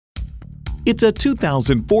It's a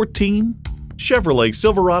 2014 Chevrolet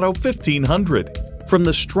Silverado 1500. From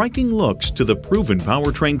the striking looks to the proven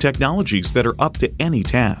powertrain technologies that are up to any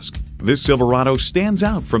task, this Silverado stands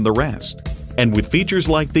out from the rest. And with features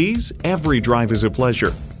like these, every drive is a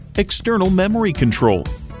pleasure. External memory control,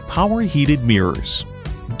 power heated mirrors,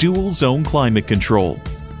 dual zone climate control,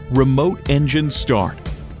 remote engine start,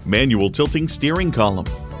 manual tilting steering column,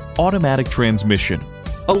 automatic transmission,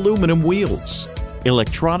 aluminum wheels,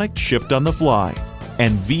 electronic shift on the fly,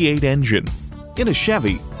 and V8 engine. In a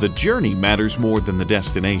Chevy, the journey matters more than the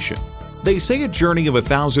destination. They say a journey of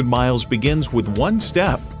 1,000 miles begins with one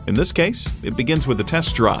step. In this case, it begins with a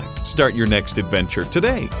test drive. Start your next adventure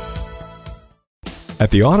today. At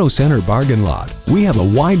the Auto Center Bargain Lot, we have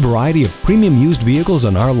a wide variety of premium used vehicles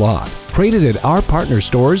on our lot. Traded at our partner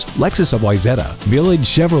stores, Lexus of Wayzata, Village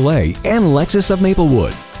Chevrolet, and Lexus of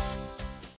Maplewood.